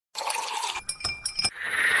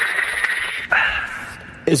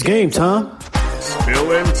It's game time.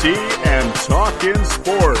 Spillin' tea and talking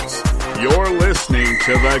sports. You're listening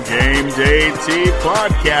to the Game Day Tea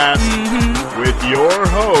Podcast with your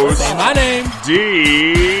host, Say my name,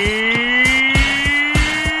 D.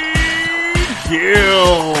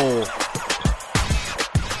 Gill.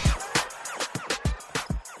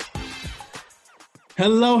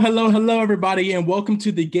 Hello, everybody, and welcome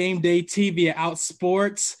to the Game Day Tea via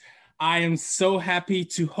Outsports. I am so happy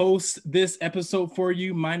to host this episode for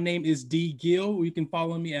you. My name is D. Gill. You can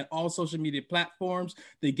follow me at all social media platforms.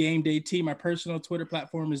 The Game Day Tea, my personal Twitter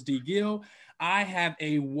platform is D. Gill. I have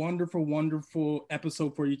a wonderful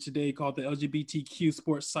episode for you today called the LGBTQ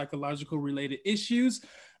Sports Psychological Related Issues.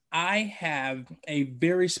 I have a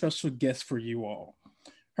very special guest for you all.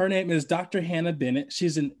 Her name is Dr. Hannah Bennett.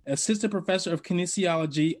 She's an assistant professor of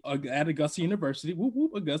kinesiology at Augusta University,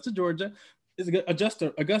 Augusta, Georgia. Is it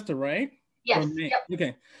Augusta, right? Yes. Yep.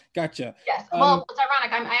 Okay, gotcha. Yes. Well, it's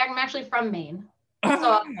ironic. I'm actually from Maine,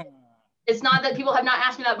 so it's not that people have not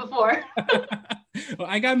asked me that before. Well,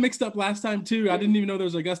 I got mixed up last time too. I didn't even know there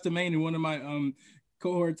was Augusta, Maine, and one of my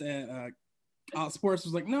cohorts at Sports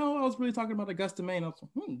was like, "No, I was really talking about Augusta, Maine." I was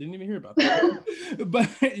like, didn't even hear about that.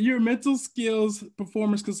 But you're a mental skills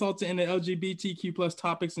performance consultant and the LGBTQ plus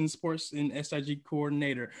topics in sports and SIG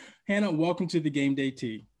coordinator. Hannah, welcome to the Game Day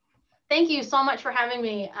Tea. Thank you so much for having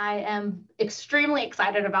me. I am extremely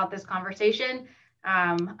excited about this conversation.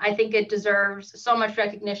 I think it deserves so much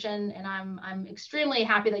recognition, and I'm extremely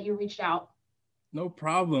happy that you reached out. No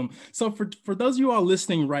problem. So for those of you all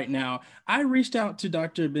listening right now, I reached out to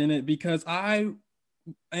Dr. Bennett because I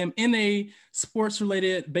am in a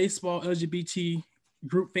sports-related baseball LGBT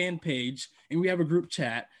group fan page, and we have a group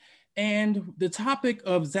chat. And the topic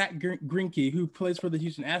of Zach Greinke, who plays for the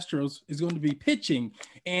Houston Astros, is going to be pitching.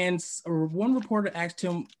 And one reporter asked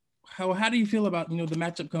him, how do you feel about, the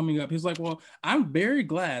matchup coming up? He's like, well, I'm very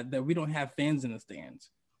glad that we don't have fans in the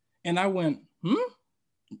stands. And I went,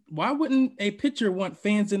 why wouldn't a pitcher want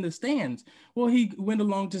fans in the stands? Well, he went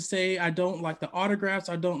along to say, I don't like the autographs.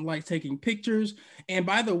 I don't like taking pictures. And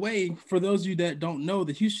by the way, for those of you that don't know,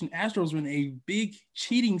 the Houston Astros were in a big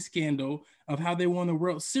cheating scandal of how they won the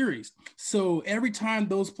World Series. So every time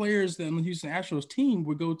those players on the Houston Astros team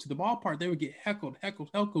would go to the ballpark, they would get heckled.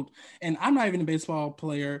 And I'm not even a baseball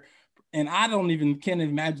player, and I can't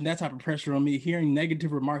imagine that type of pressure on me, hearing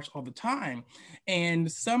negative remarks all the time.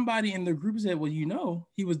 And somebody in the group said, well,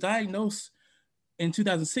 he was diagnosed in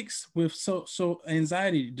 2006 with social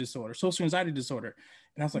anxiety disorder.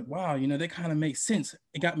 And I was like, wow, that kind of makes sense.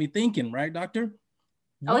 It got me thinking, right, doctor?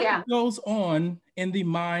 What goes on in the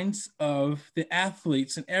minds of the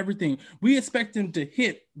athletes and everything? We expect them to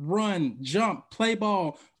hit, run, jump, play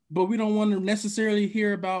ball, but we don't want to necessarily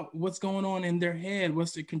hear about what's going on in their head,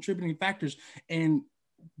 what's the contributing factors, and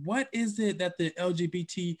what is it that the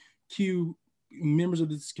LGBTQ members of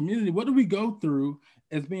this community, what do we go through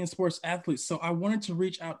as being sports athletes? So I wanted to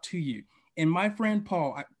reach out to you. And my friend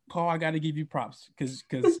Paul, I got to give you props because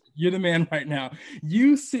you're the man right now.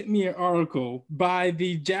 You sent me an article by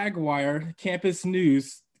the Jaguar Campus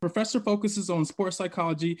News. Professor focuses on sports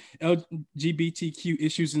psychology, LGBTQ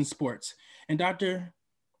issues in sports. And doctor,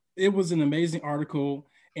 it was an amazing article,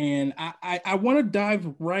 and I want to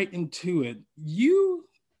dive right into it. You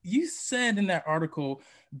said in that article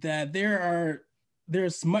that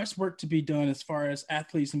there's much work to be done as far as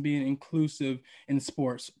athletes and being inclusive in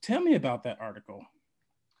sports. Tell me about that article.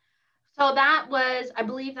 So I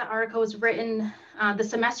believe that article was written the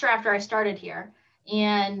semester after I started here.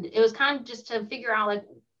 And it was kind of just to figure out, like,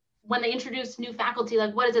 when they introduce new faculty,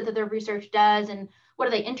 like, what is it that their research does and what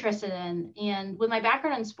are they interested in? And with my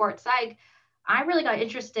background in sports psych, I really got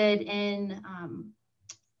interested in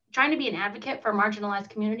trying to be an advocate for marginalized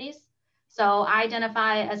communities. So I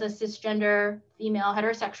identify as a cisgender female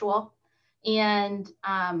heterosexual, and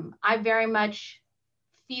I very much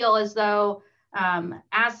feel as though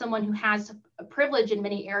as someone who has a privilege in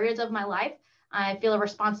many areas of my life, I feel a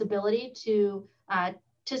responsibility to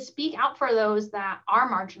speak out for those that are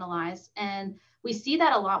marginalized. And we see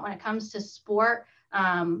that a lot when it comes to sport.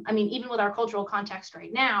 Even with our cultural context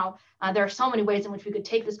right now, there are so many ways in which we could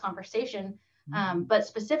take this conversation. But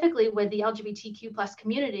specifically with the LGBTQ plus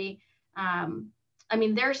community,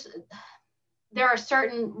 there are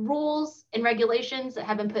certain rules and regulations that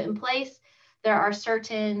have been put in place. There are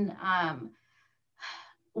certain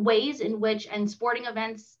ways in which, in sporting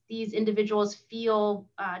events, these individuals feel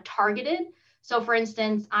targeted. So for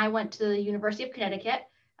instance, I went to the University of Connecticut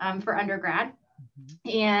for undergrad,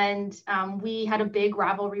 and we had a big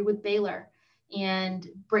rivalry with Baylor, and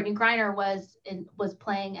Brittany Griner was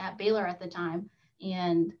playing at Baylor at the time.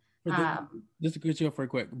 And Just to cut you off for a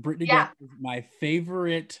quick, Brittney Yeah. Griner is my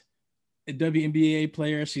favorite WNBA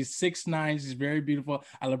player. She's 6'9". She's very beautiful.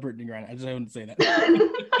 I love Brittney Griner. I just wanted to say that.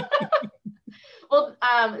 Well,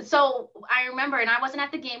 so I remember, and I wasn't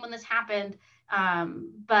at the game when this happened,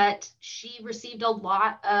 but she received a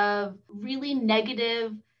lot of really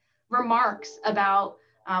negative remarks about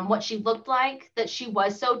what she looked like, that she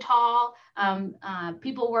was so tall.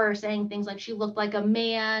 People were saying things like she looked like a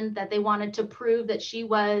man, that they wanted to prove that she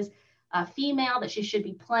was a female, that she should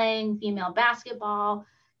be playing female basketball.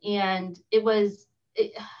 And it was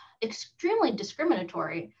extremely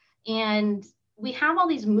discriminatory. And we have all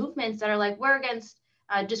these movements that are like, we're against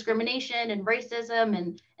discrimination and racism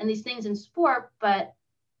and these things in sport, but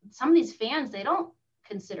some of these fans, they don't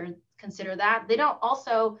consider that. They don't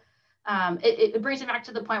also, it brings it back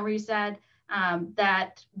to the point where you said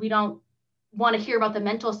that we don't want to hear about the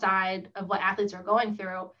mental side of what athletes are going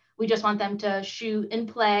through. We just want them to shoot and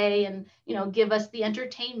play and, give us the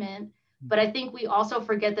entertainment. But I think we also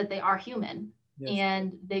forget that they are human. Yes.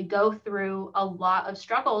 And they go through a lot of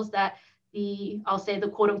struggles that I'll say the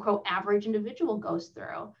quote unquote average individual goes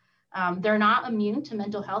through. They're not immune to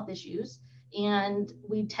mental health issues. And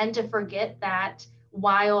we tend to forget that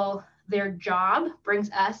while their job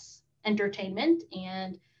brings us entertainment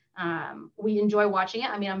and we enjoy watching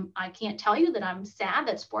it. I mean, I can't tell you that I'm sad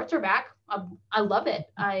that sports are back. I love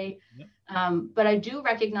it. But I do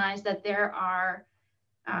recognize that there are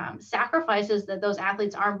sacrifices that those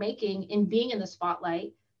athletes are making in being in the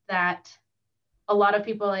spotlight, that a lot of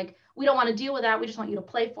people like, we don't want to deal with that. We just want you to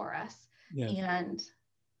play for us. Yes. And,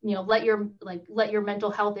 let your mental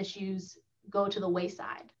health issues go to the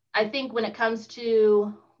wayside. I think when it comes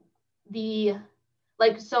to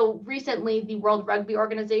so recently the World Rugby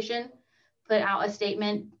Organization put out a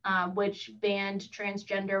statement which banned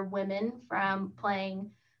transgender women from playing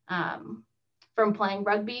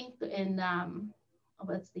rugby in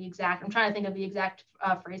what's the exact, I'm trying to think of the exact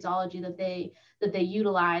phraseology that they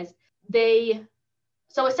utilized.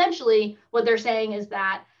 So essentially what they're saying is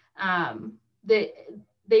that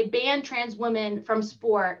they ban trans women from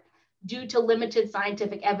sport due to limited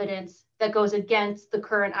scientific evidence that goes against the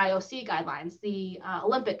current IOC guidelines, the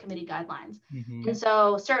Olympic Committee guidelines. Mm-hmm. And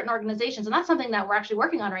so certain organizations, and that's something that we're actually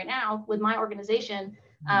working on right now with my organization.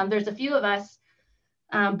 There's a few of us,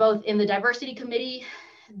 both in the diversity committee,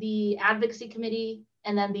 the advocacy committee,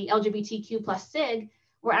 and then the LGBTQ plus SIG.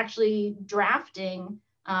 We're actually drafting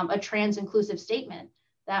a trans inclusive statement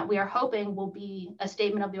that we are hoping will be a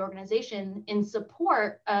statement of the organization in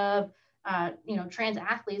support of trans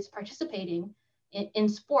athletes participating in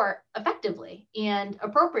sport effectively and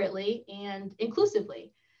appropriately and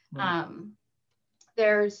inclusively. Right.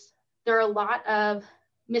 There are a lot of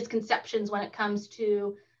misconceptions when it comes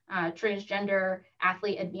to transgender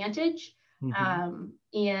athlete advantage. Mm-hmm.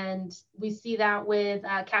 And we see that with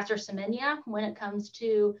Caster Semenya when it comes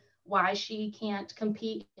to why she can't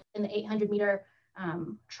compete in the 800 meter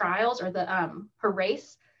trials or her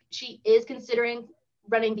race. She is considering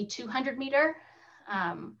running the 200 meter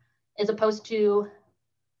as opposed to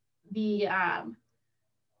the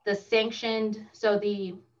sanctioned. So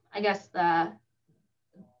the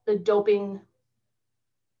doping,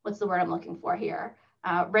 what's the word I'm looking for here?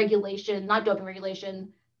 Regulation, not doping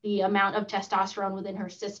regulation, the amount of testosterone within her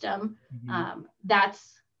system. Mm-hmm.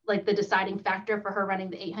 That's like the deciding factor for her running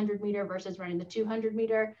the 800 meter versus running the 200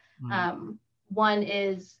 meter. Mm-hmm. One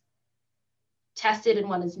is tested and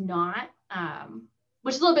one is not,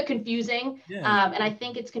 which is a little bit confusing. Yeah. And I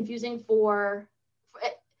think it's confusing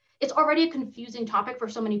it's already a confusing topic for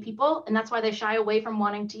so many people. And that's why they shy away from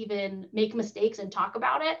wanting to even make mistakes and talk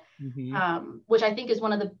about it, mm-hmm. Which I think is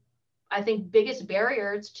one of the, biggest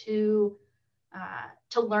barriers to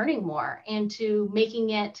learning more and to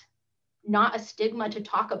making it not a stigma to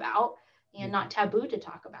talk about and not taboo to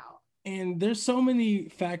talk about. And there's so many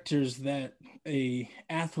factors that a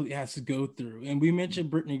athlete has to go through. And we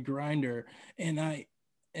mentioned Brittney Griner, and I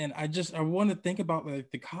want to think about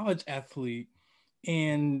like the college athlete,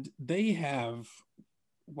 and they have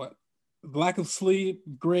lack of sleep,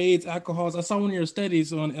 grades, alcohols. I saw one of your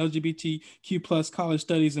studies on LGBTQ plus college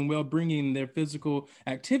studies and well-being, their physical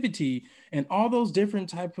activity, and all those different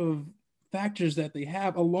type of factors that they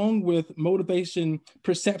have, along with motivation,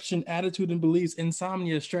 perception, attitude and beliefs,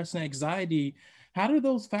 insomnia, stress and anxiety. How do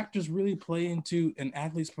those factors really play into an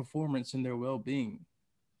athlete's performance and their well-being?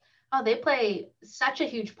 Oh, they play such a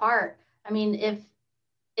huge part. I mean, if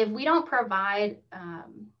we don't provide,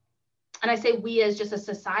 and I say we as just a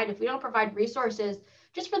society, if we don't provide resources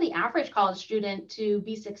just for the average college student to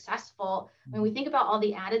be successful, when we think about all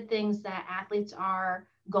the added things that athletes are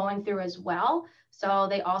going through as well. So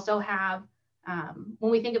they also have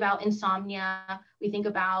When we think about insomnia, we think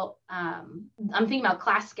about, I'm thinking about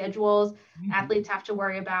class schedules. Mm-hmm. Athletes have to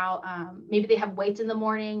worry about, maybe they have weights in the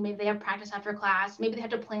morning, maybe they have practice after class, maybe they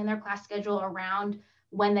have to plan their class schedule around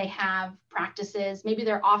when they have practices, maybe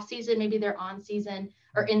they're off season, maybe they're on season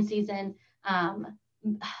or in season.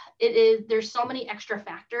 There's so many extra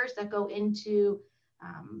factors that go into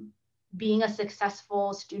being a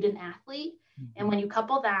successful student athlete. Mm-hmm. And when you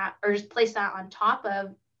couple that or just place that on top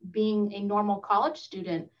of being a normal college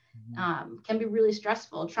student, can be really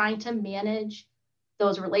stressful, trying to manage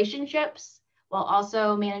those relationships while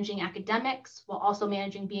also managing academics, while also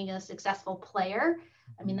managing being a successful player.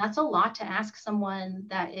 I mean, that's a lot to ask someone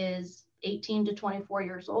that is 18 to 24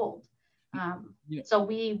 years old. So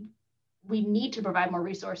we need to provide more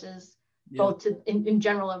resources, both in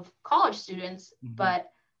general of college students,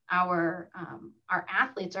 but our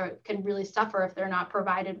athletes can really suffer if they're not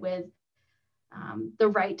provided with the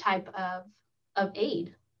right type of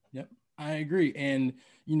aid. Yep, I agree. And,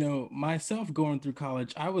 myself going through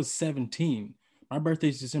college, I was 17. My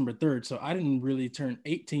birthday's December 3rd, so I didn't really turn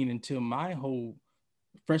 18 until my whole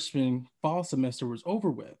freshman fall semester was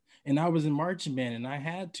over with. And I was in marching band, and I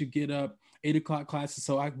had to get up 8 o'clock classes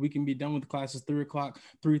so we can be done with the classes 3 o'clock,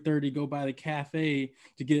 3:30, go by the cafe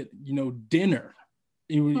to get, dinner.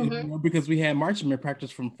 Because we had marching band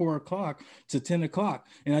practice from 4 o'clock to 10 o'clock.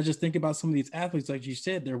 And I just think about some of these athletes, like you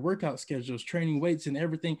said, their workout schedules, training weights and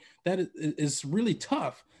everything, that is really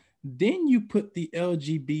tough. Then you put the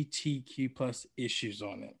LGBTQ plus issues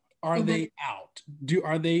on it. Are they out?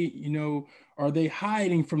 Are they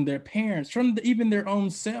hiding from their parents, from even their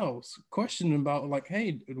own selves, questioning about like,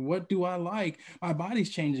 hey, what do I like? My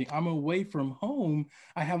body's changing. I'm away from home.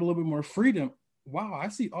 I have a little bit more freedom. Wow, I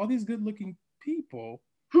see all these good looking people.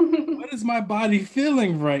 What is my body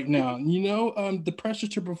feeling right now? The pressure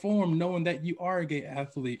to perform, knowing that you are a gay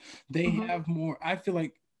athlete, they have more. I feel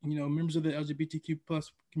like members of the LGBTQ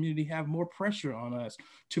plus community have more pressure on us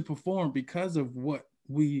to perform because of what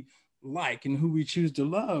we like and who we choose to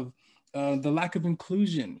love. The lack of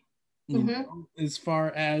inclusion, as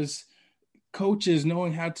far as coaches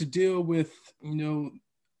knowing how to deal with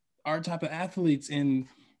our type of athletes and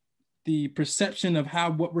the perception of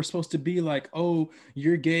what we're supposed to be like. Oh,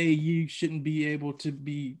 you're gay, you shouldn't be able to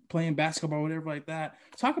be playing basketball or whatever like that.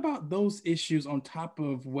 Talk about those issues on top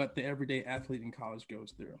of what the everyday athlete in college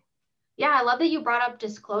goes through. Yeah, I love that you brought up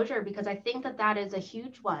disclosure, because I think that is a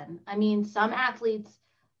huge one. I mean, some athletes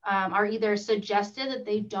are either suggested that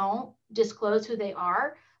they don't disclose who they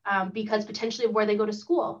are because potentially of where they go to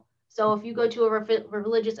school. So if you go to a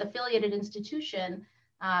religious affiliated institution,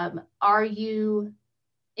 are you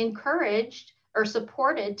encouraged or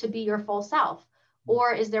supported to be your full self,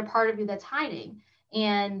 or is there part of you that's hiding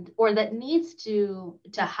or that needs to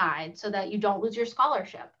hide so that you don't lose your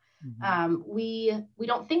scholarship? We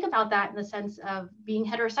don't think about that in the sense of being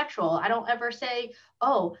heterosexual. I don't ever say,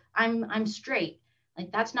 oh, I'm straight. Like,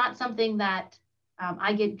 that's not something that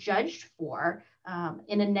I get judged for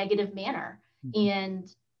in a negative manner. And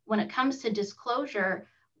when it comes to disclosure,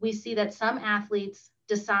 we see that some athletes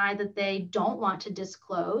decide that they don't want to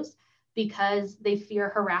disclose because they fear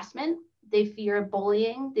harassment, they fear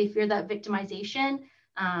bullying, they fear that victimization,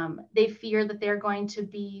 they fear that they're going to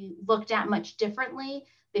be looked at much differently.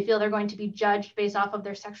 They feel they're going to be judged based off of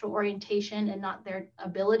their sexual orientation and not their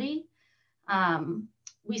ability.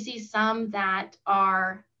 We see some that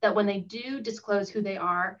when they do disclose who they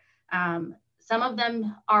are, some of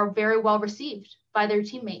them are very well received by their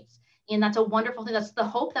teammates. And that's a wonderful thing. That's the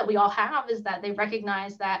hope that we all have, is that they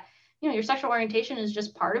recognize that, your sexual orientation is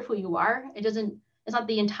just part of who you are. It's not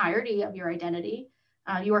the entirety of your identity.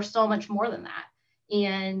 You are so much more than that.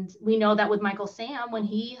 And we know that with Michael Sam, when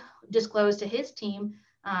he disclosed to his team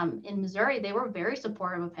in Missouri, they were very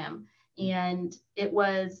supportive of him. And it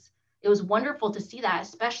was wonderful to see that,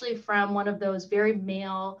 especially from one of those very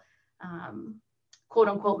male, quote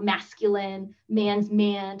unquote, masculine, man's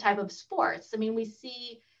man type of sports. I mean, we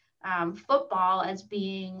see football as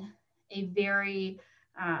being a very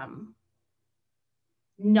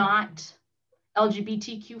not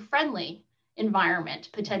LGBTQ friendly environment,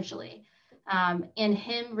 potentially. And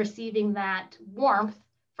him receiving that warmth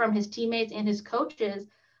from his teammates and his coaches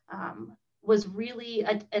was really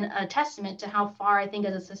a testament to how far, I think,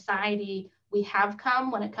 as a society we have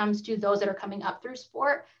come when it comes to those that are coming up through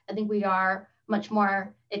sport. I think we are much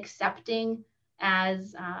more accepting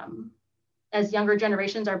as younger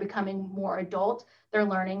generations are becoming more adult. They're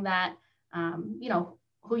learning that,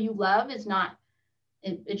 who you love is not,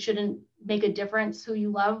 it shouldn't make a difference who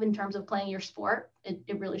you love in terms of playing your sport.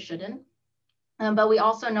 It really shouldn't. But we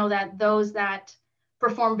also know that those that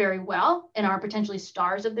perform very well and are potentially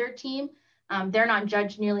stars of their team, they're not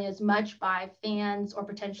judged nearly as much by fans or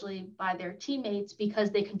potentially by their teammates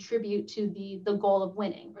because they contribute to the goal of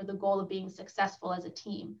winning or the goal of being successful as a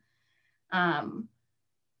team. I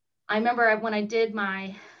remember when I did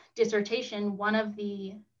my dissertation,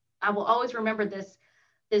 I will always remember this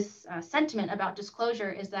sentiment about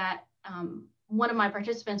disclosure is that one of my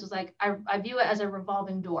participants was like, I view it as a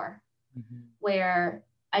revolving door, where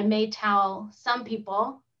I may tell some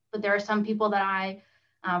people, but there are some people that I,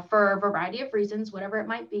 for a variety of reasons, whatever it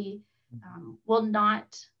might be, will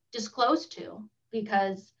not disclose to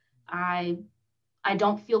because I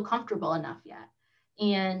don't feel comfortable enough yet.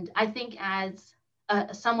 And I think as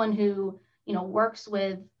someone who, works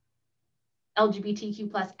with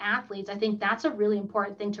LGBTQ plus athletes, I think that's a really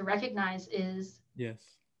important thing to recognize is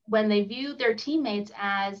when they view their teammates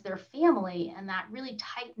as their family and that really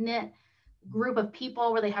tight-knit group of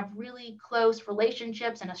people where they have really close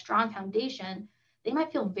relationships and a strong foundation, they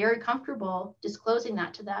might feel very comfortable disclosing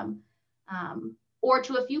that to them or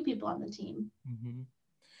to a few people on the team.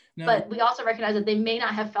 Now, but we also recognize that they may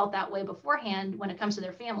not have felt that way beforehand when it comes to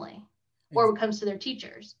their family or when it comes to their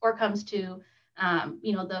teachers or comes to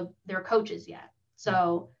their coaches yet.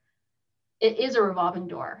 So it is a revolving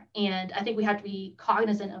door. And I think we have to be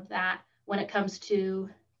cognizant of that when it comes to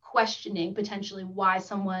questioning potentially why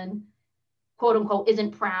someone, quote unquote,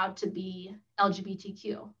 isn't proud to be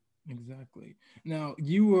LGBTQ. Exactly. Now,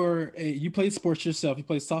 you played sports yourself. You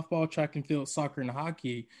played softball, track and field, soccer, and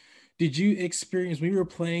hockey. Did you experience when you were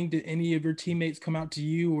playing, did any of your teammates come out to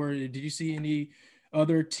you, or did you see any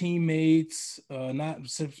other teammates, not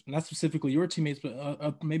specifically your teammates,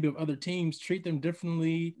 but maybe of other teams, treat them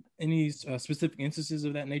differently? Any specific instances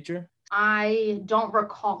of that nature? I don't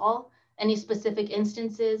recall any specific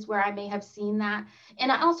instances where I may have seen that.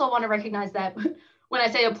 And I also want to recognize that when I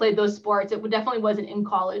say I played those sports, it definitely wasn't in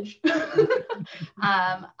college.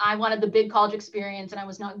 I wanted the big college experience, and I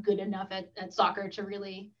was not good enough at soccer to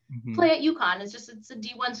really play at UConn. It's a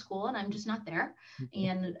D1 school, and I'm just not there.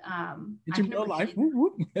 And it's in real life.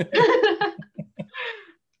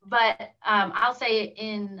 But I'll say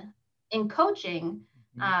in coaching,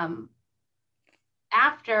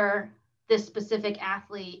 after this specific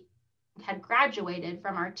athlete had graduated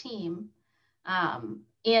from our team,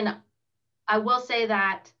 and I will say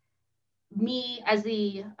that me as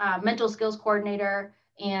the mental skills coordinator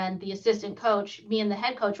and the assistant coach, me and the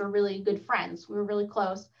head coach were really good friends. We were really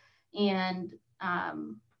close. And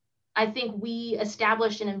I think we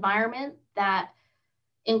established an environment that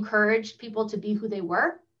encouraged people to be who they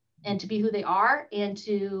were and to be who they are and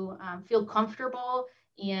to feel comfortable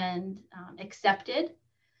and accepted.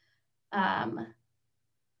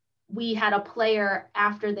 We had a player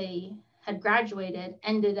after they had graduated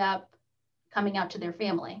ended up coming out to their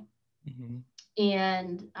family.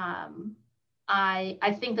 And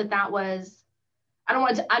I think that was,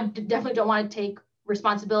 I definitely don't want to take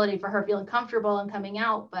responsibility for her feeling comfortable and coming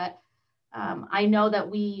out, but I know that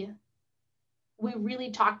we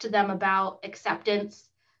really talked to them about acceptance,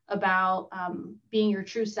 about being your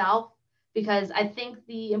true self, because I think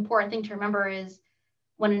the important thing to remember is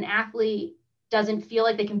when an athlete doesn't feel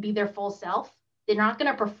like they can be their full self, they're not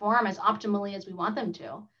going to perform as optimally as we want them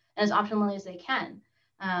to, and as optimally as they can.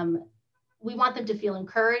 We want them to feel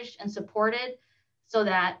encouraged and supported so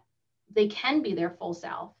that they can be their full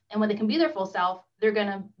self. And when they can be their full self, they're going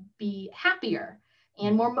to be happier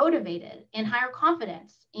and more motivated and higher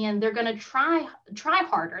confidence. And they're going to try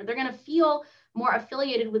harder. They're going to feel more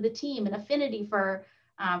affiliated with the team and affinity for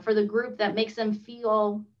the group that makes them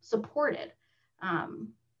feel supported. And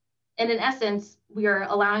in essence, we are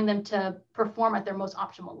allowing them to perform at their most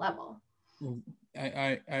optimal level.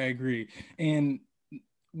 I agree. And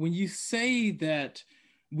when you say that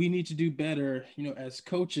we need to do better, as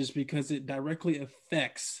coaches, because it directly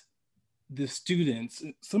affects the students,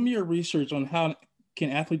 some of your research on how can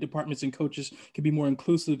athlete departments and coaches can be more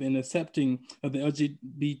inclusive in accepting of the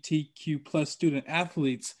LGBTQ plus student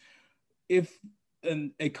athletes. If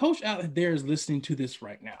a coach out there is listening to this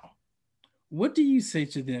right now, what do you say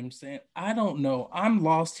to them saying, I don't know, I'm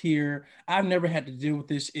lost here, I've never had to deal with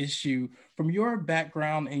this issue? From your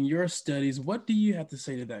background and your studies, what do you have to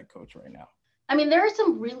say to that coach right now? I mean, there are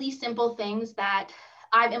some really simple things that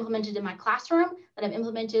I've implemented in my classroom, that I've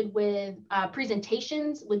implemented with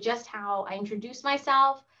presentations, with just how I introduce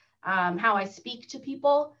myself, how I speak to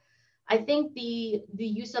people. I think the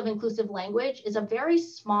use of inclusive language is a very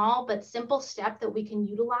small but simple step that we can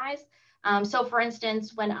utilize. So for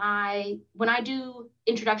instance, when I do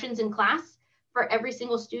introductions in class for every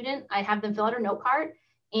single student, I have them fill out a note card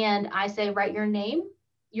and I say, write your name,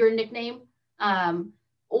 your nickname,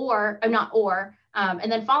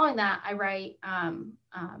 And then following that, I write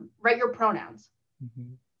your pronouns,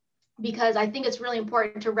 because I think it's really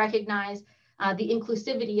important to recognize the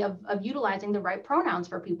inclusivity of utilizing the right pronouns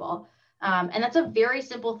for people. And that's a very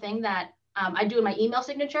simple thing that I do in my email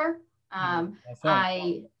signature.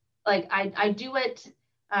 I do it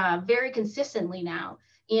very consistently now,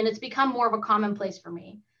 and it's become more of a commonplace for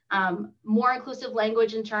me. More inclusive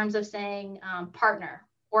language in terms of saying partner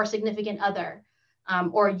or significant other,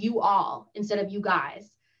 or you all instead of you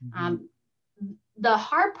guys. The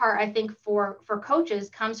hard part, I think, for coaches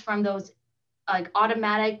comes from those like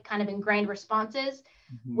automatic kind of ingrained responses,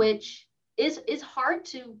 which is hard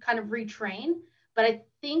to kind of retrain. But I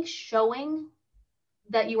think showing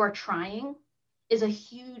that you are trying is a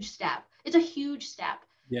huge step. It's a huge step.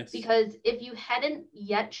 Yes. Because if you hadn't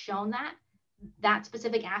yet shown that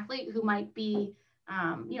specific athlete who might be,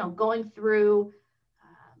 going through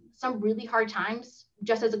some really hard times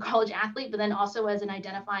just as a college athlete, but then also as an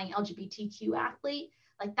identifying LGBTQ athlete,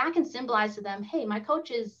 like that can symbolize to them, hey, my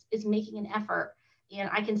coach is making an effort, and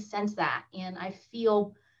I can sense that. And I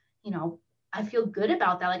feel good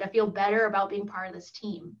about that. Like I feel better about being part of this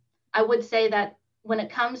team. I would say that when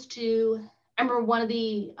it comes to, I remember one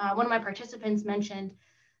of my participants mentioned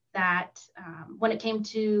that when it came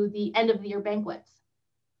to the end of the year banquets,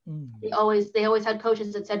 they always had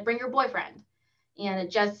coaches that said, bring your boyfriend. And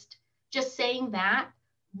it just saying that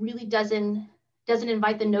really doesn't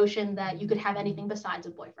invite the notion that you could have anything besides a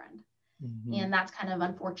boyfriend. And that's kind of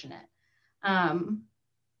unfortunate.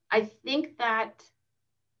 I think that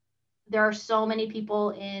there are so many people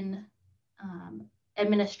in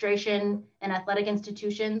administration and athletic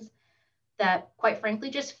institutions that quite frankly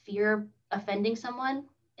just fear offending someone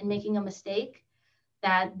and making a mistake,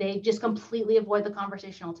 that they just completely avoid the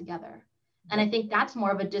conversation altogether. And I think that's more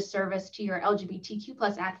of a disservice to your LGBTQ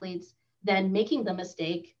plus athletes than making the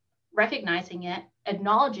mistake, recognizing it,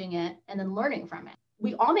 acknowledging it, and then learning from it.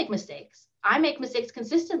 We all make mistakes. I make mistakes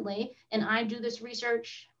consistently, and I do this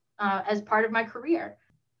research as part of my career.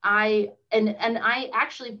 I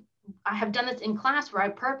have done this in class where I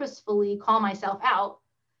purposefully call myself out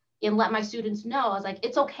and let my students know, I was like,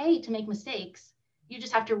 it's okay to make mistakes. You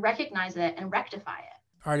just have to recognize it and rectify it.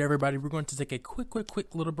 All right, everybody, we're going to take a quick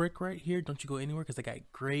little break right here. Don't you go anywhere, because I got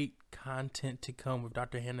great content to come with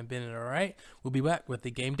Dr. Hannah Bennett, all right? We'll be back with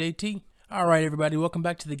the Game Day Tea. All right, everybody, welcome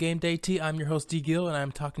back to the Game Day Tea. I'm your host, D. Gill, and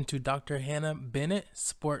I'm talking to Dr. Hannah Bennett,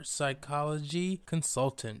 sports psychology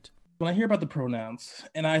consultant. When I hear about the pronouns,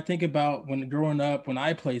 and I think about when growing up, when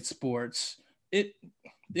I played sports, it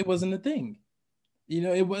wasn't a thing.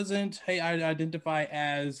 It wasn't, hey, I identify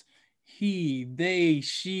as he, they,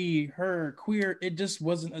 she, her, queer. It just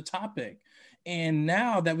wasn't a topic. And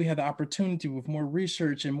now that we have the opportunity with more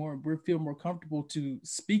research and we feel more comfortable to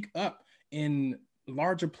speak up in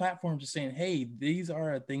larger platforms, just saying, hey, these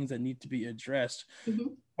are things that need to be addressed.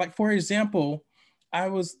 Like, for example, I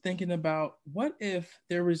was thinking about, what if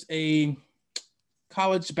there was a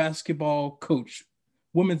college basketball coach,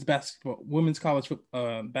 women's college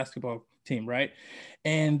basketball team, right?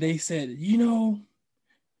 And they said,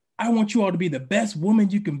 I want you all to be the best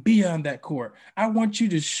woman you can be on that court. I want you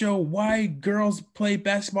to show why girls play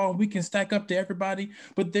basketball and we can stack up to everybody.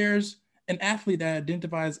 But there's an athlete that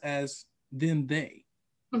identifies as them, they.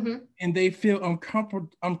 And they feel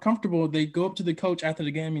uncomfortable. They go up to the coach after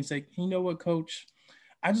the game and say, you know what, coach?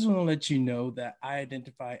 I just want to let you know that I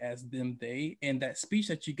identify as them, they. And that speech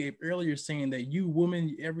that you gave earlier saying that you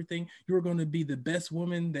woman, everything, you're going to be the best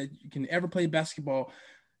woman that you can ever play basketball.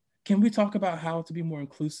 Can we talk about how to be more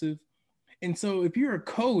inclusive? And so if you're a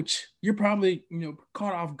coach, you're probably,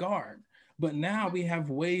 caught off guard. But now we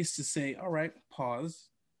have ways to say, all right, pause.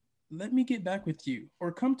 Let me get back with you,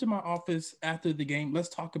 or come to my office after the game. Let's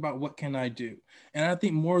talk about what can I do? And I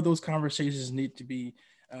think more of those conversations need to be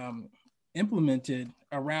implemented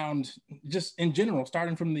around, just in general,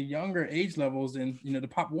 starting from the younger age levels in, the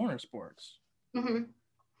Pop Warner sports. And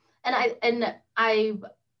I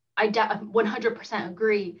 100%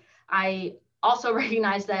 agree. I also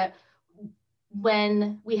recognize that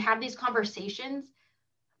when we have these conversations,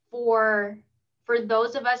 for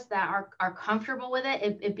those of us that are comfortable with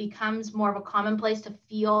it, it becomes more of a commonplace to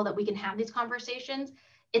feel that we can have these conversations.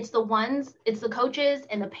 It's the coaches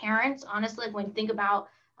and the parents, honestly, when you think about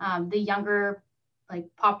the younger, like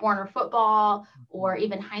Pop Warner football or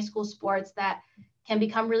even high school sports, that can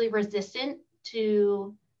become really resistant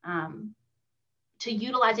to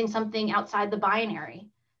utilizing something outside the binary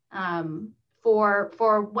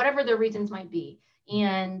for whatever the reasons might be.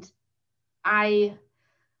 And I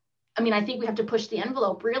think we have to push the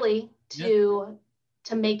envelope really to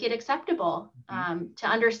make it acceptable, to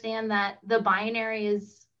understand that the binary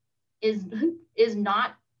is is is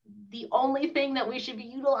not the only thing that we should be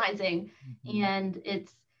utilizing. And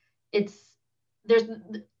it's there's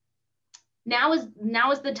now is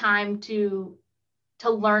the time to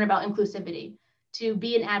learn about inclusivity, to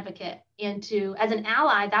be an advocate, and to, as an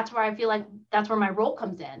ally, that's where I feel like that's where my role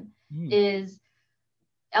comes in, is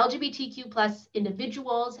LGBTQ plus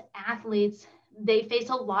individuals, athletes, they face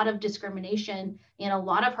a lot of discrimination and a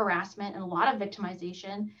lot of harassment and a lot of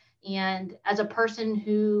victimization. And as a person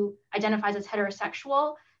who identifies as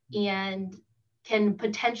heterosexual and can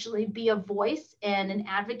potentially be a voice and an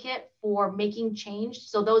advocate for making change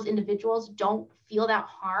so those individuals don't feel that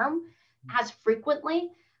harm as frequently,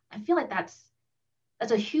 I feel like that's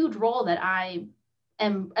a huge role that I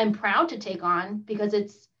am proud to take on, because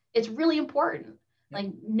it's really important. Like,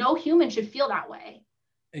 no human should feel that way.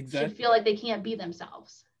 Exactly. Should feel like they can't be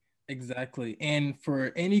themselves. Exactly. And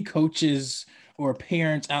for any coaches or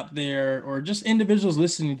parents out there, or just individuals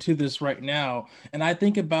listening to this right now, and I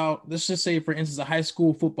think about, let's just say, for instance, a high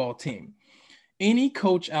school football team, any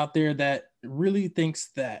coach out there that really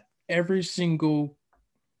thinks that every single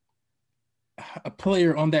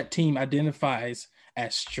player on that team identifies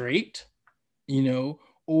as straight,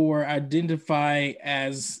 or identify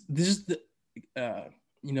as this,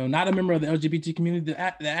 not a member of the LGBT community,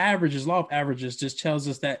 the averages, law of averages just tells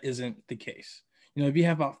us that isn't the case. If you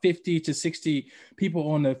have about 50 to 60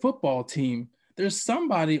 people on the football team, there's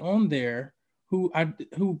somebody on there who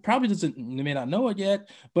probably may not know it yet,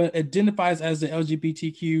 but identifies as the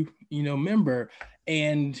LGBTQ, member.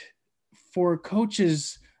 And for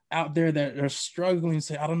coaches out there that are struggling,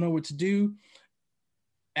 say, I don't know what to do,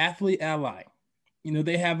 Athlete Ally.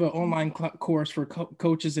 They have an online course for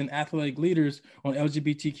coaches and athletic leaders on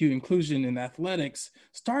LGBTQ inclusion in athletics.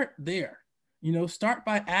 Start there. Start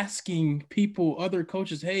by asking people, other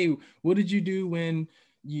coaches, hey, what did you do when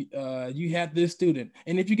you had this student?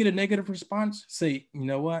 And if you get a negative response, say, you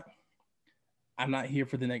know what? I'm not here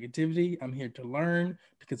for the negativity. I'm here to learn,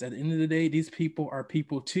 because at the end of the day, these people are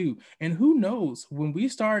people too. And who knows, when we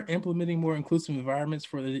start implementing more inclusive environments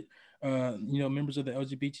for the members of the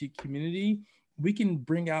LGBT community, we can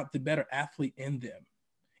bring out the better athlete in them,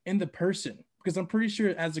 in the person. Because I'm pretty sure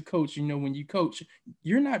as a coach, when you coach,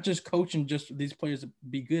 you're not just coaching just these players to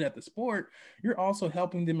be good at the sport. You're also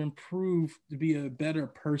helping them improve to be a better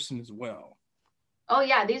person as well. Oh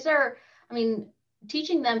yeah,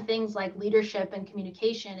 teaching them things like leadership and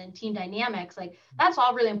communication and team dynamics, like that's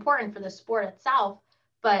all really important for the sport itself.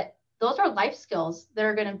 But those are life skills that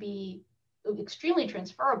are going to be extremely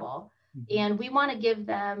transferable. And we want to give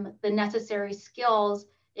them the necessary skills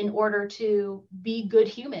in order to be good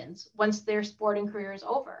humans once their sporting career is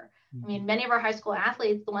over. Many of our high school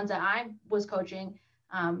athletes, the ones that I was coaching,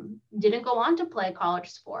 didn't go on to play college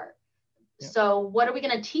sport. Yeah. So what are we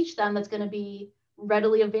going to teach them that's going to be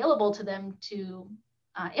readily available to them to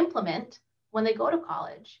implement when they go to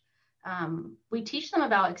college? We teach them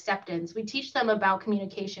about acceptance. We teach them about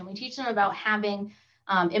communication. We teach them about having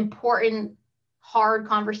important, hard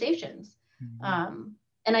conversations.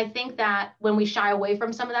 And I think that when we shy away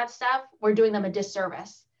from some of that stuff, we're doing them a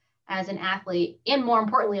disservice as an athlete, and more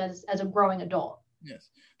importantly, as a growing adult. Yes,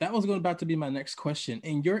 that was about to be my next question.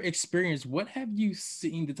 In your experience, what have you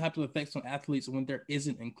seen the type of effects on athletes when there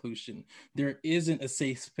isn't inclusion? There isn't a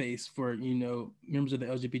safe space for, members of the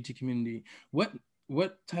LGBT community.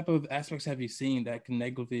 What type of aspects have you seen that can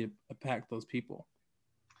negatively impact those people?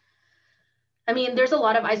 There's a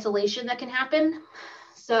lot of isolation that can happen.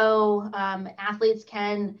 So athletes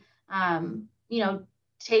can,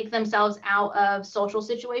 take themselves out of social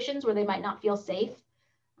situations where they might not feel safe,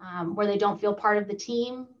 where they don't feel part of the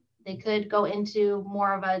team. They could go into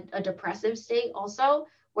more of a depressive state also,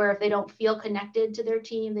 where if they don't feel connected to their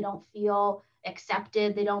team, they don't feel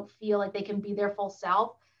accepted, they don't feel like they can be their full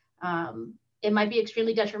self. It might be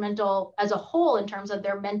extremely detrimental as a whole in terms of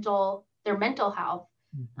their mental health.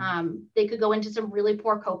 They could go into some really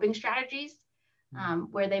poor coping strategies,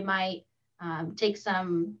 where they might take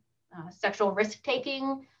some sexual risk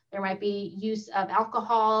taking. There might be use of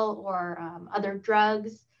alcohol or other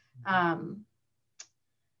drugs.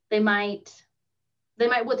 They might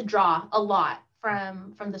withdraw a lot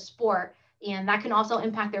from the sport, and that can also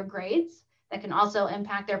impact their grades. That can also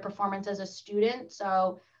impact their performance as a student.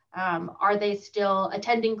 So are they still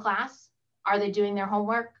attending class? Are they doing their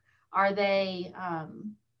homework? Are they,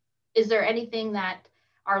 is there anything that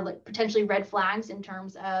are like potentially red flags in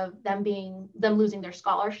terms of them losing their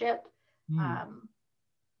scholarship?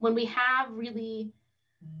 When we have really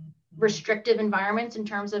restrictive environments in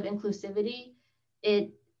terms of inclusivity,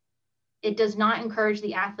 it does not encourage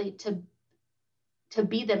the athlete to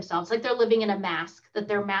be themselves, like they're living in a mask, that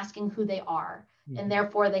they're masking who they are. And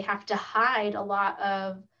therefore they have to hide a lot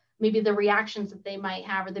of maybe the reactions that they might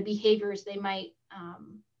have or the behaviors they might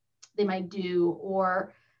do,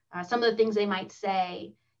 or some of the things they might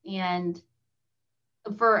say. And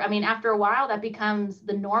after a while, that becomes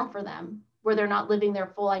the norm for them, where they're not living their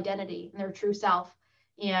full identity and their true self.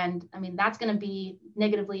 And that's going to be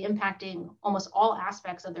negatively impacting almost all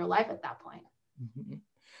aspects of their life at that point. Mm-hmm.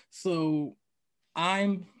 So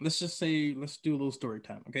let's do a little story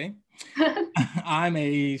time, okay? I'm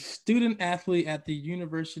a student athlete at the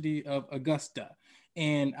University of Augusta,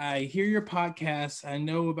 and I hear your podcast. I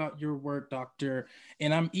know about your work, doctor,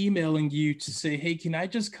 and I'm emailing you to say, hey, can I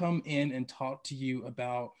just come in and talk to you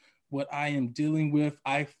about what I am dealing with?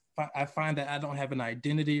 I find that I don't have an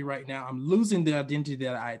identity right now. I'm losing the identity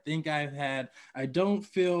that I think I've had. I don't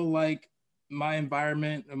feel like my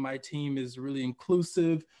environment and my team is really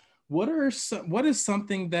inclusive. What is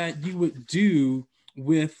something that you would do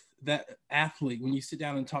with that athlete when you sit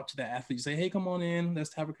down and talk to that athlete? You say, hey, come on in,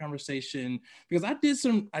 let's have a conversation. Because I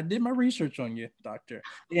did my research on you, doctor,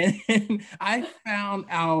 and I found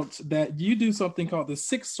out that you do something called the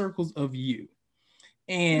 6 circles of you.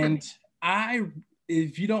 And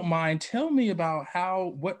if you don't mind, tell me about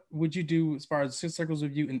what would you do as far as 6 circles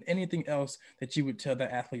of you, and anything else that you would tell the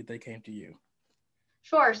athlete they came to you.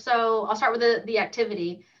 Sure. So I'll start with the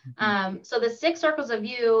activity. So the 6 circles of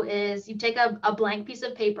you is you take a blank piece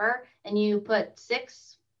of paper and you put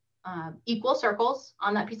 6 equal circles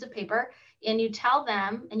on that piece of paper, and you tell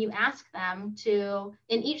them and you ask them to,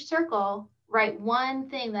 in each circle, write one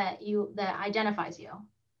thing that identifies you.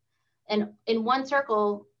 And in one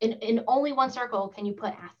circle, in only one circle, can you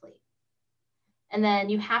put athlete. And then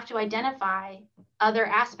you have to identify other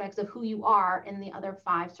aspects of who you are in the other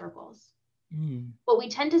 5 circles. What we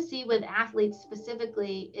tend to see with athletes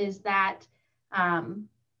specifically is that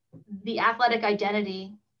the athletic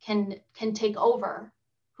identity can take over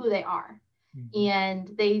who they are.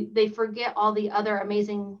 And they forget all the other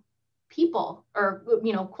amazing people or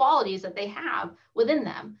qualities that they have within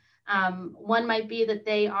them. One might be that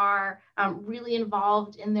they are really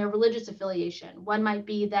involved in their religious affiliation. One might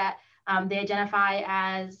be that they identify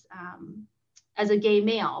as a gay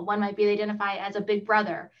male. One might be they identify as a big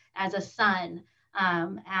brother, as a son,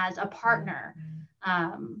 as a partner.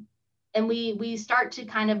 And we start to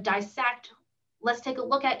kind of dissect. Let's take a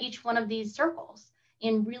look at each one of these circles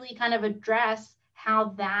and really kind of address how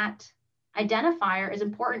that identifier is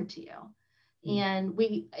important to you. And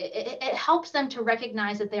it helps them to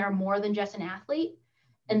recognize that they are more than just an athlete,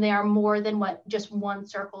 and they are more than what just one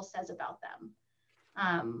circle says about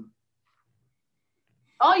them.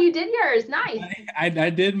 Oh, you did yours. Nice. I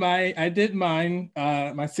did mine,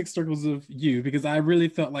 my 6 circles of you, because I really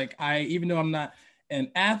felt like even though I'm not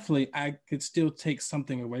an athlete, I could still take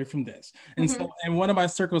something away from this. And so in one of my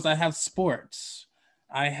circles, I have sports,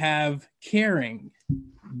 I have caring,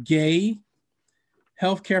 gay,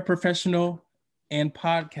 healthcare professional, and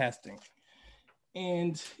podcasting.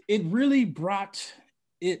 And it really brought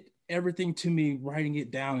everything to me, writing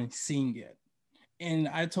it down and seeing it. And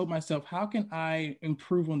I told myself, how can I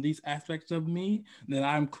improve on these aspects of me that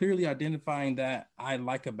I'm clearly identifying that I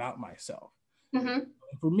like about myself?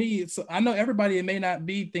 For me, I know everybody, it may not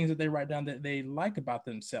be things that they write down that they like about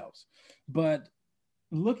themselves. But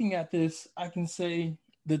looking at this, I can say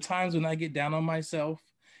the times when I get down on myself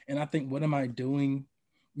and I think, what am I doing,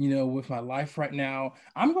 with my life right now?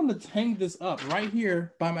 I'm going to hang this up right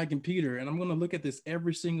here by my computer, and I'm going to look at this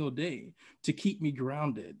every single day to keep me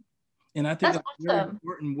grounded. And I think that's awesome. Very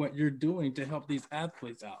important what you're doing to help these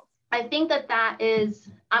athletes out. I think that is,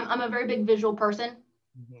 I'm a very big visual person.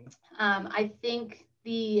 I think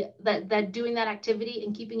that doing that activity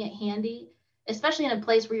and keeping it handy, especially in a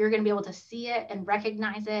place where you're going to be able to see it and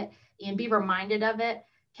recognize it and be reminded of it,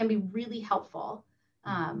 can be really helpful.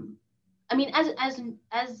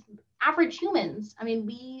 As average humans,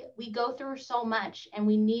 we go through so much, and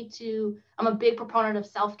I'm a big proponent of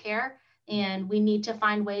self-care. And we need to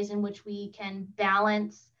find ways in which we can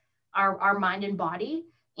balance our mind and body.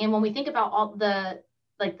 And when we think about all the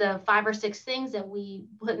 5 or 6 things that we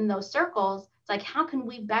put in those circles, it's like, how can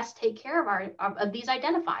we best take care of these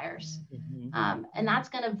identifiers? And that's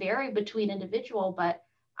going to vary between individual, but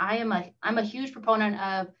I'm a huge proponent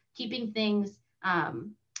of keeping things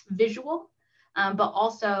visual, but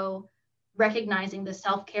also recognizing the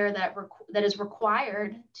self-care that is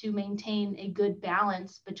required to maintain a good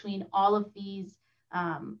balance between all of these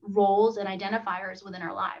roles and identifiers within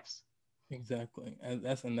our lives. Exactly.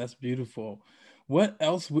 And that's beautiful. What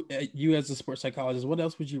else, you as a sports psychologist, what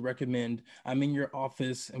else would you recommend? I'm in your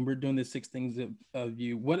office and we're doing the 6 things of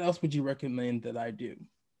you. What else would you recommend that I do?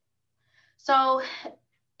 So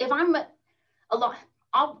if I'm a lot,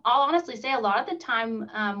 I'll honestly say a lot of the time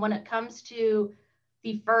when it comes to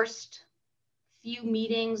the first few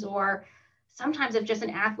meetings, or sometimes if just an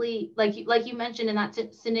athlete, like you mentioned in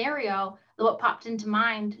that scenario, what popped into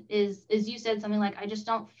mind is you said something like, I just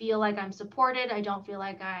don't feel like I'm supported. I don't feel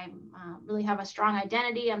like I really have a strong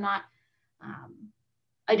identity. I'm not,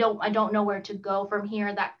 I don't know where to go from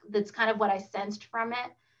here. That's kind of what I sensed from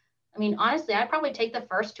it. I mean, honestly, I'd probably take the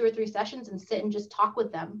first 2 or 3 sessions and sit and just talk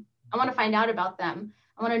with them. I want to find out about them.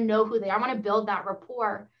 I want to know who they are. I want to build that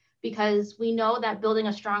rapport, because we know that building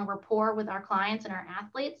a strong rapport with our clients and our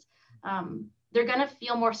athletes, they're going to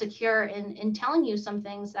feel more secure in telling you some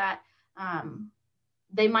things that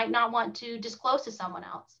they might not want to disclose to someone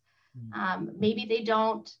else. Maybe they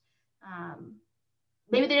don't,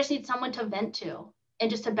 maybe they just need someone to vent to and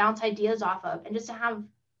just to bounce ideas off of, and just to have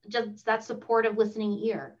just that supportive listening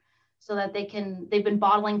ear, so that they've been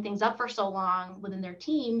bottling things up for so long within their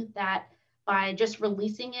team that by just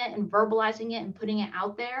releasing it and verbalizing it and putting it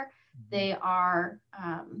out there, they are,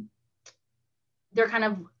 they're kind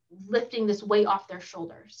of lifting this weight off their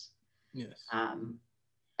shoulders. Yes. And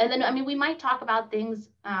then, I mean, we might talk about things.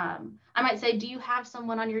 I might say, do you have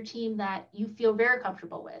someone on your team that you feel very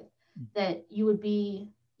comfortable with, that you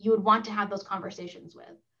would want to have those conversations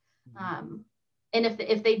with? And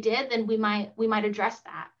if they did, then we might address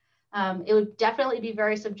that. It would definitely be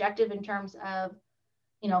very subjective in terms of,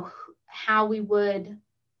 how we would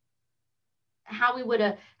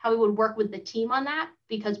work with the team on that,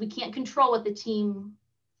 because we can't control what the team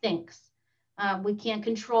thinks. We can't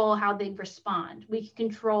control how they respond. We can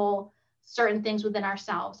control certain things within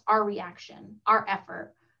ourselves, our reaction, our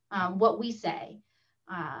effort, what we say.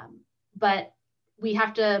 But we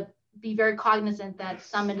have to be very cognizant that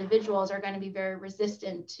some individuals are going to be very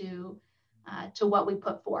resistant to what we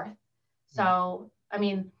put forth. So, I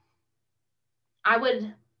mean, I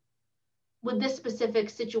would, with this specific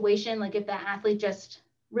situation, like if that athlete just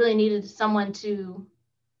really needed someone to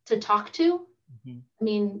talk to, I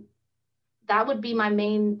mean, that would be my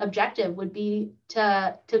main objective, would be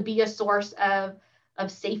to be a source of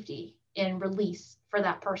safety and release for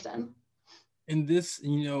that person. And this,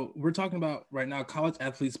 we're talking about right now college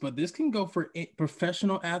athletes, but this can go for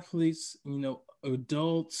professional athletes,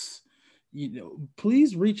 adults.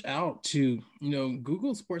 Please reach out to,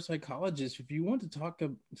 Google sports psychologist if you want to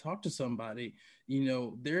talk to somebody.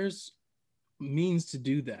 There's means to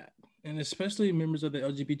do that. And especially members of the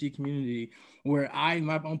LGBT community, where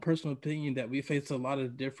my own personal opinion, that we face a lot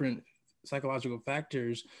of different psychological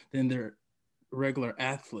factors than their regular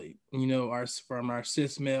athlete, from our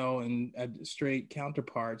cis male and straight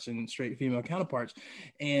counterparts and straight female counterparts.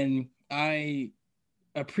 And I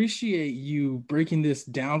appreciate you breaking this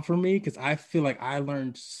down for me, because I feel like I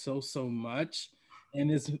learned so much, and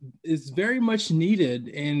it's very much needed.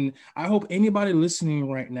 And I hope anybody listening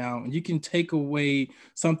right now, you can take away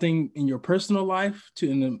something in your personal life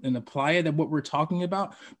and apply it at what we're talking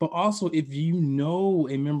about. But also, if you know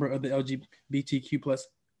a member of the LGBTQ plus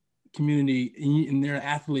community and they're an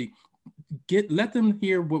athlete, let them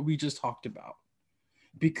hear what we just talked about.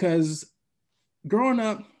 Because growing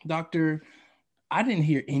up, Doctor, I didn't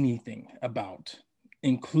hear anything about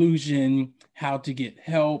inclusion, how to get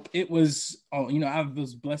help. It was, I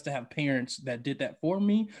was blessed to have parents that did that for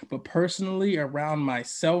me, but personally around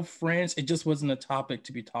myself, friends, it just wasn't a topic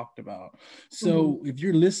to be talked about. So if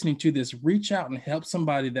you're listening to this, reach out and help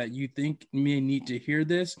somebody that you think may need to hear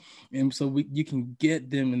this, and so you can get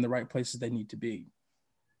them in the right places they need to be.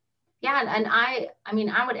 Yeah, and I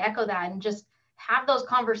would echo that, and just have those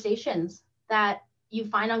conversations that you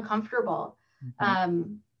find uncomfortable.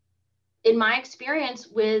 In my experience,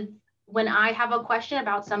 when I have a question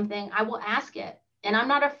about something, I will ask it, and I'm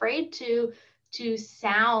not afraid to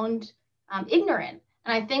sound ignorant.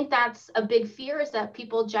 And I think that's a big fear, is that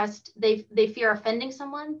people just they fear offending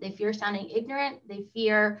someone, they fear sounding ignorant, they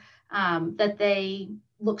fear that they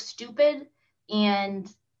look stupid. And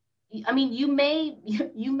I mean, you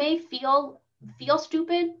may feel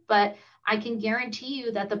stupid, but I can guarantee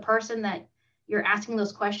you that the person that you're asking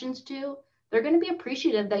those questions to, they're going to be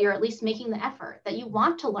appreciative that you're at least making the effort, that you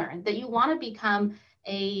want to learn, that you want to become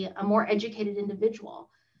a more educated individual.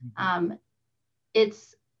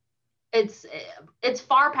 It's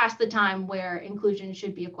far past the time where inclusion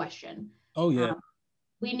should be a question. Oh yeah.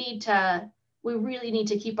 We really need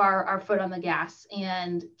to keep our foot on the gas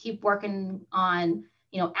and keep working on,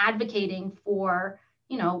 advocating for,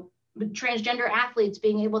 transgender athletes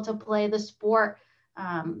being able to play the sport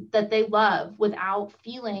that they love without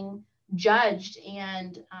feeling judged.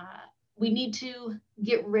 And we need to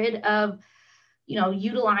get rid of,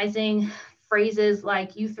 utilizing phrases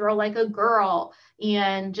like "you throw like a girl"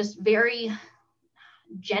 and just very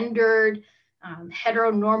gendered,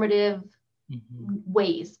 heteronormative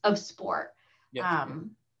ways of sport. Yes.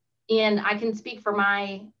 And I can speak for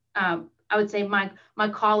my, I would say my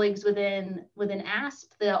colleagues within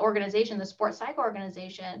ASP, the organization, the sports psych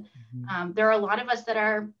organization. There are a lot of us that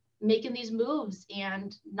are making these moves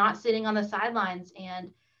and not sitting on the sidelines.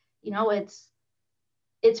 And, you know, it's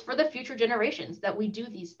for the future generations that we do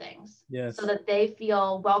these things, yes, so that they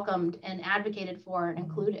feel welcomed and advocated for and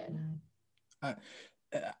included.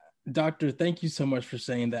 Doctor, thank you so much for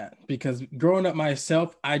saying that, because growing up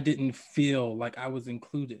myself, I didn't feel like I was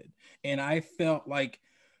included. And I felt like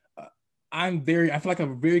I feel like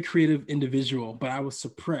I'm a very creative individual, but I was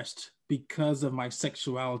suppressed because of my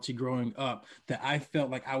sexuality growing up, that I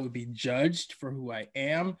felt like I would be judged for who I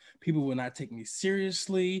am. People would not take me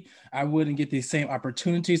seriously. I wouldn't get the same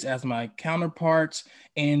opportunities as my counterparts.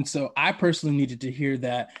 And so I personally needed to hear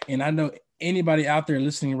that. And I know anybody out there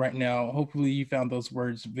listening right now, hopefully you found those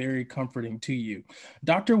words very comforting to you.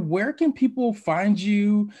 Doctor, where can people find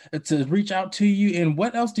you to reach out to you? And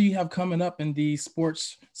what else do you have coming up in the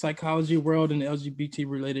sports psychology world and LGBT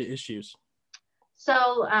related issues?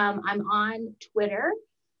 So I'm on Twitter.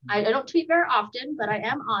 I don't tweet very often, but I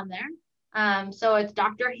am on there. So it's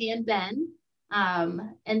Dr. Han Ben.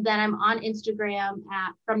 And then I'm on Instagram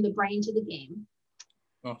at From the Brain to the Game.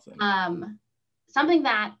 Awesome. Something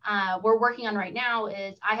that we're working on right now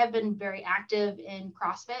is I have been very active in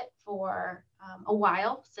CrossFit for a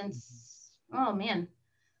while, since,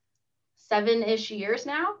 7-ish years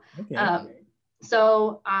now. Okay.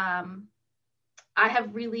 So I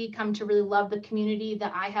have really come to really love the community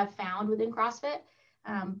that I have found within CrossFit.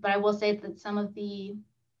 But I will say that some of the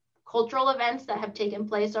cultural events that have taken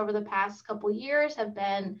place over the past couple of years have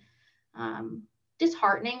been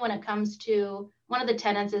disheartening when it comes to, one of the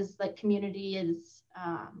tenets is that community is,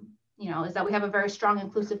 is that we have a very strong,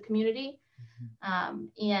 inclusive community.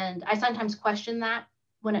 And I sometimes question that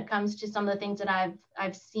when it comes to some of the things that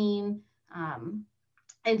I've seen.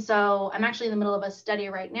 And so I'm actually in the middle of a study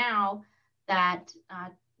right now that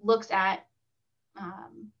looks at,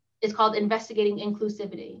 it's called Investigating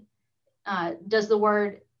Inclusivity. Does the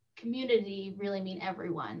word community really mean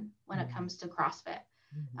everyone when it comes to CrossFit?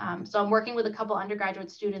 So I'm working with a couple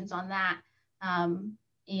undergraduate students on that.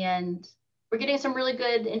 And we're getting some really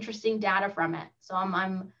good, interesting data from it. So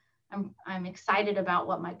I'm excited about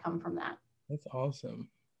what might come from that. That's awesome.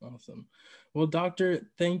 Awesome. Well, Doctor,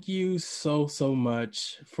 thank you so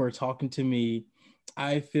much for talking to me.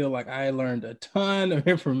 I feel like I learned a ton of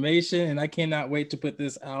information and I cannot wait to put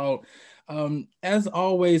this out. As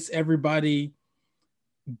always, everybody,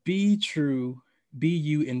 be true, be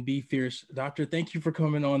you, and be fierce. Doctor, thank you for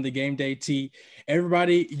coming on the Game Day Tea.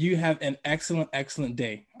 Everybody, you have an excellent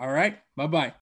day. All right. Bye-bye.